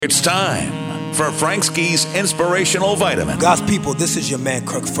It's time for Frank Ski's Inspirational Vitamin. God's people, this is your man,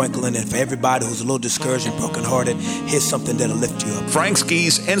 Kirk Franklin, and for everybody who's a little discouraged and brokenhearted, here's something that'll lift you up. Frank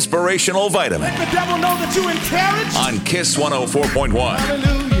Ski's Inspirational Vitamin. Let the devil know that you're encouraged. On KISS 104.1.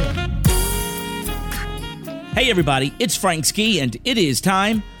 Hallelujah. Hey everybody, it's Frank Ski, and it is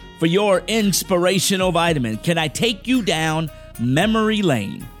time for your Inspirational Vitamin. Can I take you down memory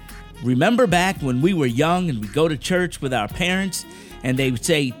lane? Remember back when we were young and we'd go to church with our parents, and they would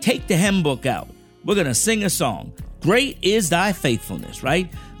say, take the hymn book out. We're going to sing a song. Great is thy faithfulness, right?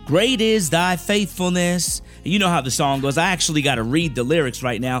 Great is thy faithfulness. You know how the song goes. I actually got to read the lyrics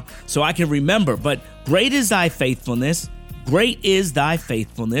right now so I can remember. But great is thy faithfulness. Great is thy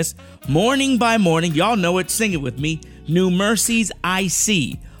faithfulness. Morning by morning, y'all know it. Sing it with me. New mercies I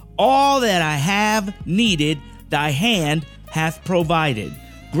see. All that I have needed, thy hand hath provided.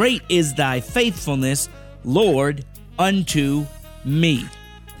 Great is thy faithfulness, Lord, unto me.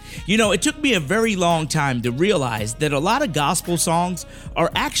 You know, it took me a very long time to realize that a lot of gospel songs are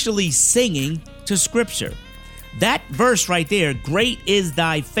actually singing to Scripture. That verse right there, great is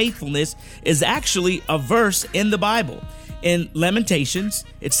thy faithfulness, is actually a verse in the Bible. In Lamentations,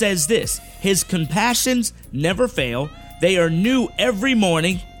 it says this, his compassions never fail. They are new every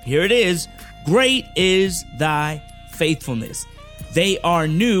morning. Here it is. Great is thy faithfulness. They are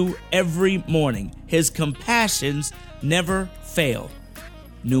new every morning. His compassions never fail.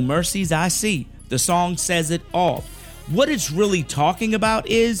 New mercies I see. The song says it all. What it's really talking about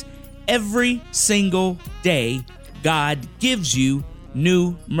is every single day God gives you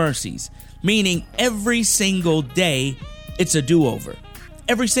new mercies. Meaning every single day it's a do-over.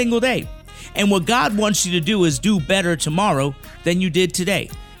 Every single day. And what God wants you to do is do better tomorrow than you did today.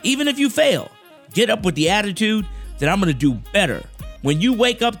 Even if you fail, get up with the attitude that I'm going to do better. When you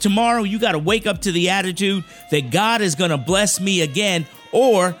wake up tomorrow, you got to wake up to the attitude that God is going to bless me again,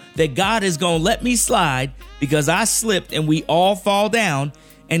 or that God is going to let me slide because I slipped and we all fall down,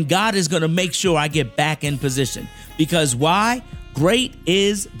 and God is going to make sure I get back in position. Because why? Great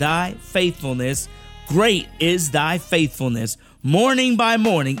is thy faithfulness. Great is thy faithfulness. Morning by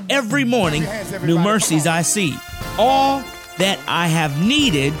morning, every morning, new mercies I see. All that I have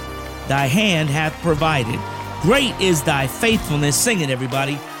needed, thy hand hath provided. Great is thy faithfulness. Sing it,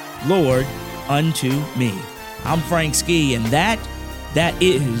 everybody. Lord, unto me. I'm Frank Ski, and that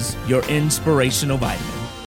is your Inspirational Vitamin.